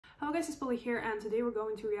Hello guys, it's Polly here, and today we're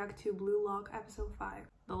going to react to Blue Lock episode 5.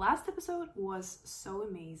 The last episode was so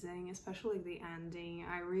amazing, especially the ending.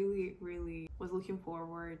 I really was looking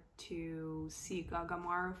forward to see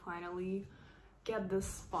Gagamaru finally get the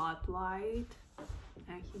spotlight,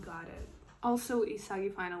 and he got it. Also,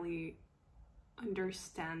 Isagi finally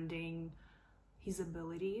understanding his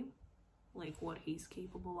ability, like what he's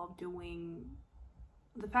capable of doing.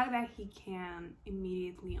 The fact that he can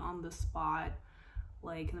immediately on the spot,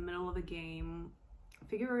 like in the middle of a game,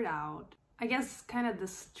 figure it out. I guess kind of the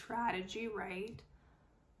strategy, right,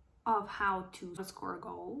 of how to score a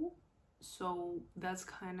goal. So that's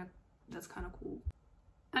kind of cool.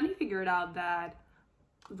 And he figured out that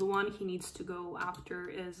the one he needs to go after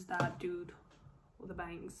is that dude with the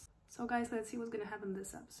bangs. So guys, let's see what's gonna happen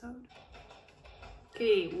this episode.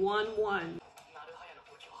 Okay, 1-1.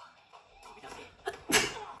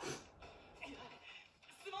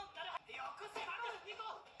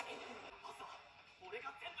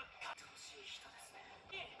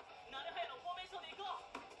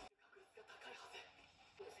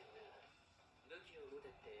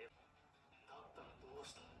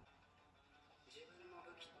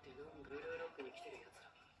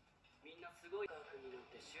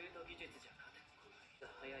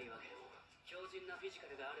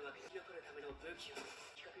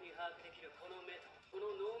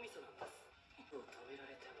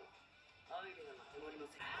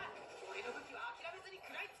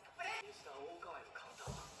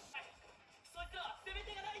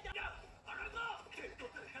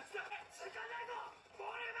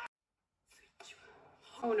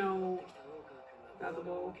 Oh no, got the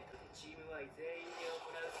ball.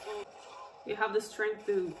 You have the strength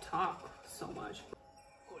to talk so much.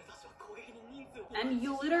 And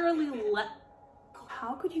you literally let...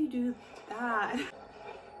 How could you do that?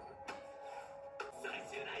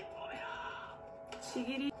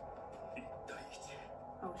 Shigiri?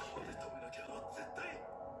 Oh shit.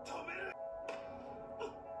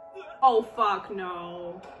 Oh fuck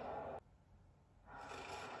no.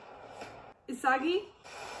 Isagi?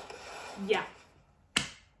 Yeah.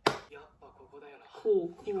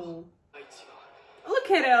 Cool.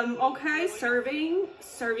 Look at him, okay? Serving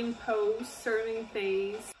pose, serving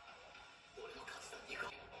face.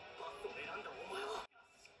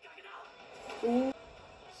 Ooh.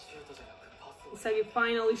 Isagi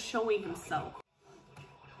finally showing himself.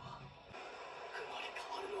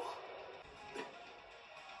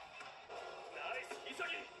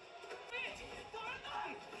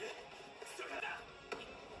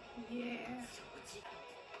 Yeah.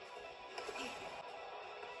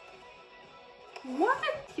 What?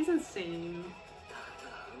 He's insane.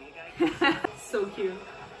 So cute.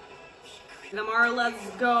 Gagamaru, let's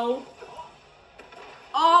go.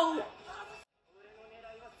 Oh!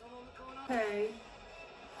 Okay.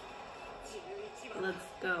 Let's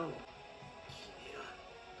go.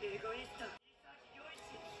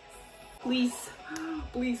 Please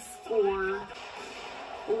score.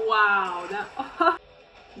 Wow,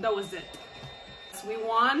 that was it. So we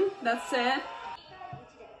won. That's it.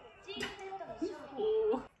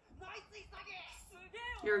 Ooh.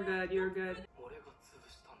 You're good.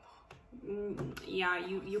 Yeah,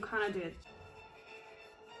 you kind of did.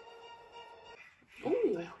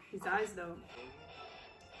 Oh, his eyes though.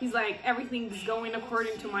 He's like, everything's going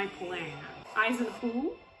according to my plan. Eyes of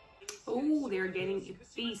who? Oh, they're getting a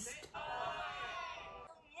feast.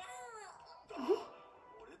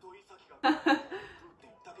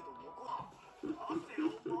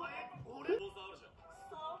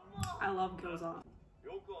 I love gyoza.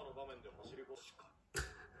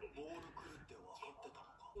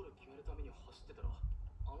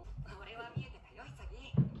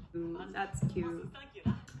 That's cute.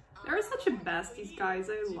 They're such a besties, guys.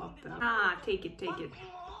 I love them. Ah, take it.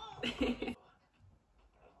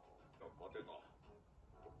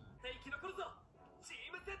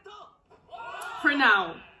 For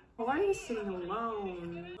now. Why are you sitting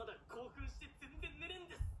alone?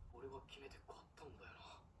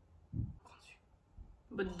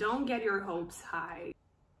 But don't get your hopes high.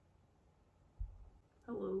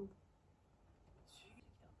 Hello.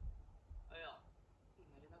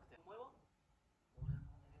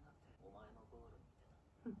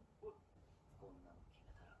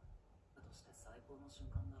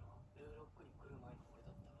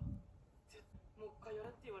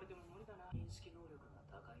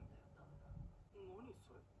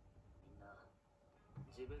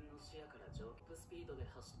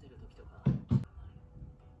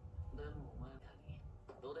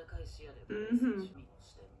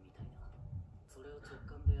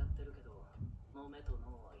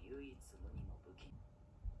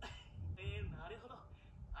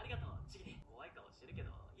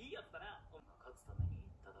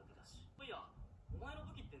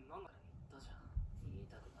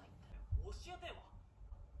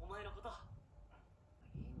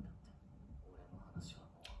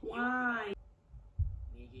 Why?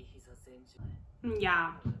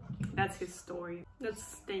 Yeah, that's his story.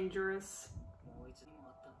 That's dangerous.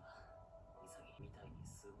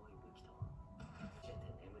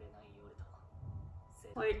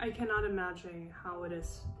 Like, I cannot imagine how it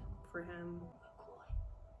is for him.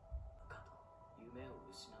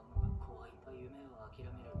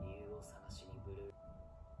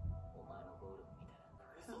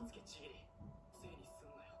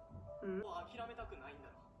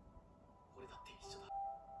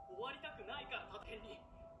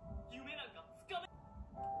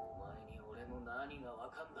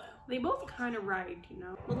 They both kind of right, you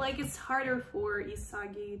know. But like, it's harder for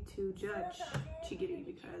Isagi to judge Chigiri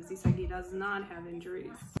because Isagi does not have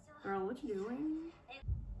injuries. Girl, what you doing?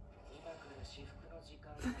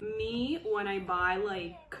 Me, when I buy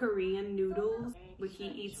like Korean noodles, but he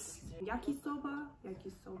eats yakisoba,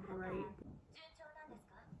 right?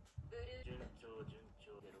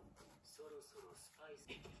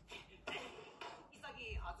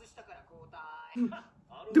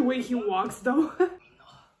 The way he walks though.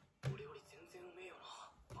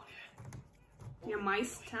 Yeah, my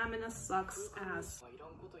stamina sucks ass.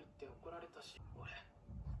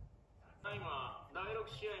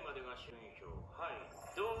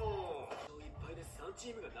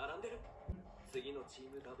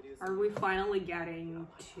 Are we finally getting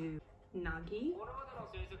to Nagi?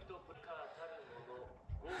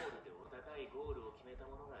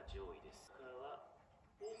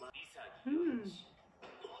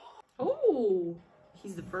 Oh,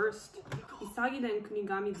 he's the first. Isagi, then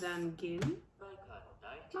Kunigami, then Gin.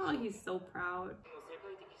 Oh, he's so proud.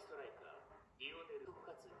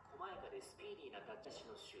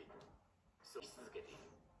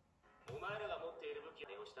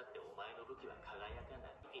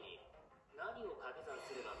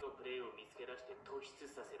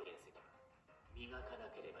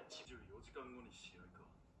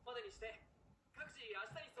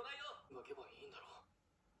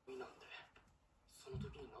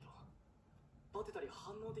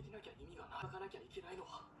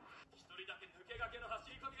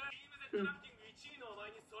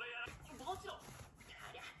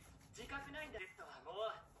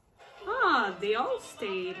 Ah, they all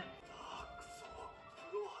stayed.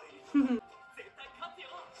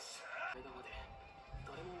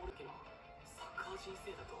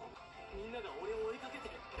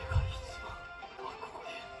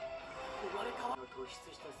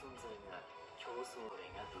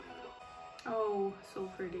 Oh, so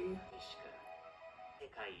pretty.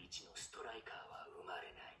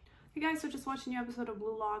 Hey guys, so just watched a new episode of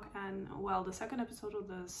Blue Lock, and well, the second episode of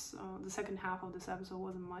this, the second half of this episode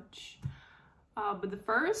wasn't much. But the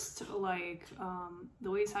first, like, the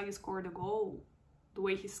way Isagi scored a goal, the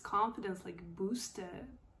way his confidence like boosted,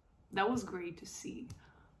 that was great to see.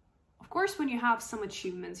 Of course, when you have some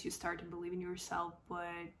achievements, you start to believe in yourself, but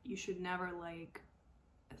you should never like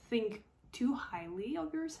think too highly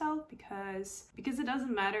of yourself because it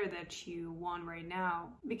doesn't matter that you won right now,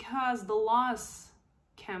 because the loss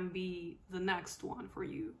can be the next one for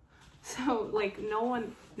you. So like no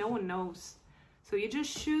one knows. So you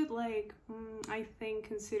just should like I think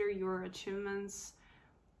consider your achievements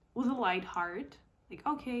with a light heart. Like,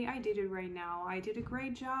 okay, I did it right now. I did a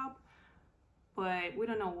great job, but we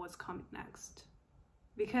don't know what's coming next.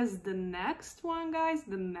 Because the next one, guys,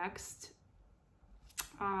 the next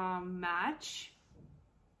match,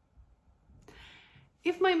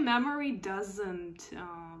 if my memory doesn't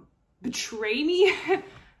betray me,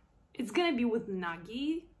 it's gonna be with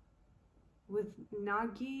Nagi,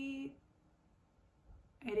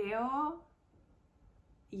 Reo,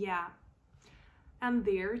 yeah, and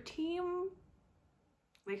their team.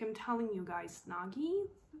 Like, I'm telling you guys, Nagi,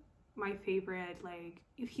 my favorite. Like,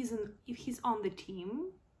 if he's on the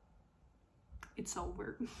team, it's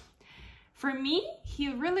over. For me,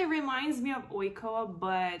 he really reminds me of Oikawa,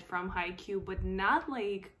 but from Haikyuu, but not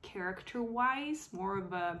like character-wise, more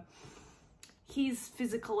of his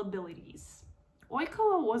physical abilities.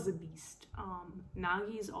 Oikawa was a beast.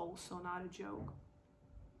 Nagi is also not a joke.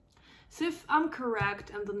 So if I'm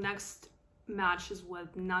correct and the next match is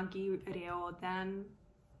with Nagi Reo, then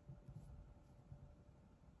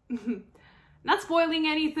not spoiling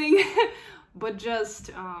anything, but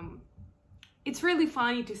just it's really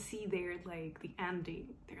funny to see their like the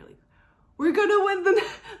ending. They're like, we're gonna win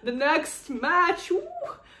the next match. Woo!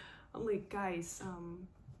 I'm like, guys,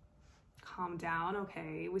 calm down,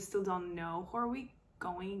 okay? We still don't know who are we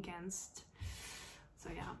going against. So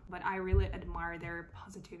yeah, but I really admire their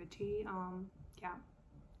positivity. Yeah,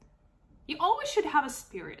 you always should have a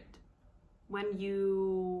spirit. when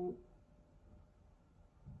you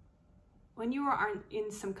are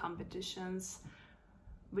in some competitions,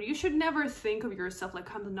 but you should never think of yourself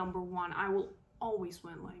like, I'm the number one, I will always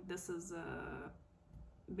win. Like, this is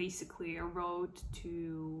basically a road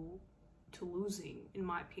to losing, in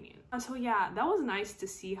my opinion. So yeah, that was nice to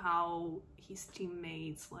see how his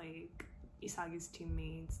teammates, like Isagi's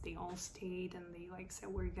teammates, they all stayed and they like said,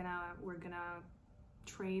 we're gonna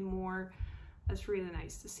train more. That's really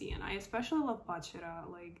nice to see. And I especially love Bachira.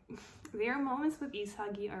 Like, their moments with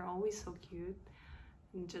Isagi are always so cute.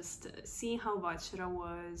 And just seeing how Bachira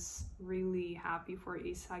was really happy for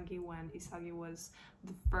Isagi when Isagi was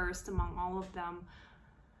the first among all of them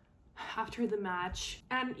after the match.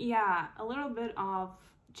 And yeah, a little bit of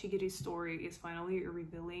Chigiri's story is finally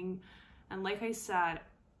revealing. And like I said,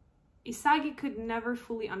 Isagi could never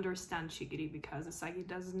fully understand Chigiri because Isagi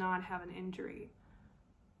does not have an injury.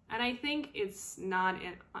 And I think it's not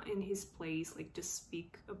in his place like to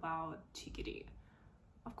speak about Chigiri.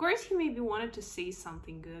 Of course, he maybe wanted to say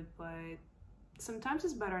something good, but sometimes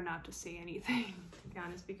it's better not to say anything, to be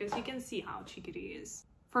honest, because you can see how Chigiri is.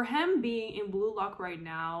 For him, being in Blue Lock right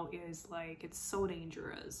now is like, it's so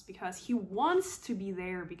dangerous because he wants to be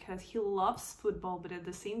there because he loves football, but at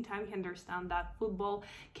the same time, he understands that football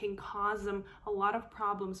can cause him a lot of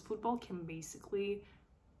problems. Football can basically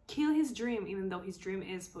kill his dream, even though his dream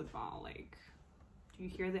is football. Like, do you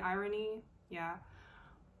hear the irony? Yeah.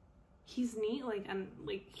 His knee, like, and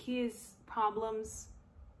like his problems,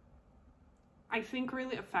 I think,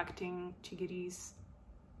 really affecting Chigiri's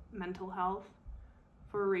mental health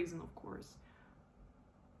for a reason, of course.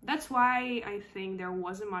 That's why I think there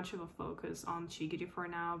wasn't much of a focus on Chigiri for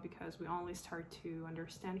now, because we only start to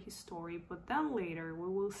understand his story, but then later we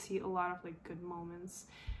will see a lot of like good moments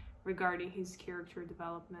regarding his character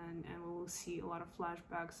development, and we will see a lot of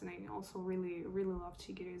flashbacks. And I also really love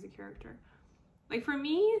Chigiri as a character. Like, for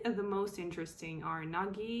me, the most interesting are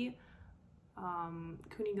Nagi,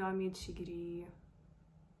 Kunigami, Chigiri,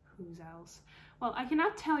 who's else? Well, I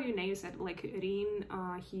cannot tell you names. That like Rin,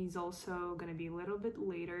 he's also gonna be a little bit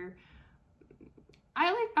later.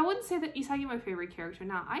 I wouldn't say that Isagi my favorite character.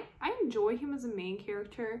 Now, I enjoy him as a main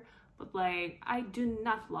character, but like I do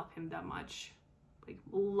not love him that much. Like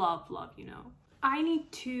love, you know. I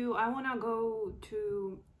wanna go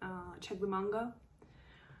to check the manga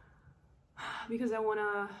because I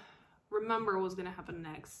wanna remember what's gonna happen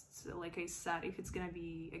next. So, like I said, if it's gonna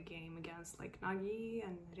be a game against like Nagi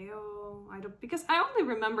and Reo, because I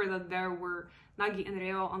only remember that there were Nagi and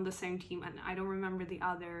Reo on the same team, and I don't remember the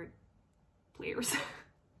other players.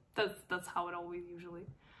 that's how it always usually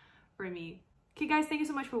for me. Okay guys, thank you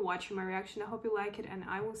so much for watching my reaction. I hope you like it, and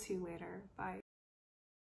I will see you later. Bye.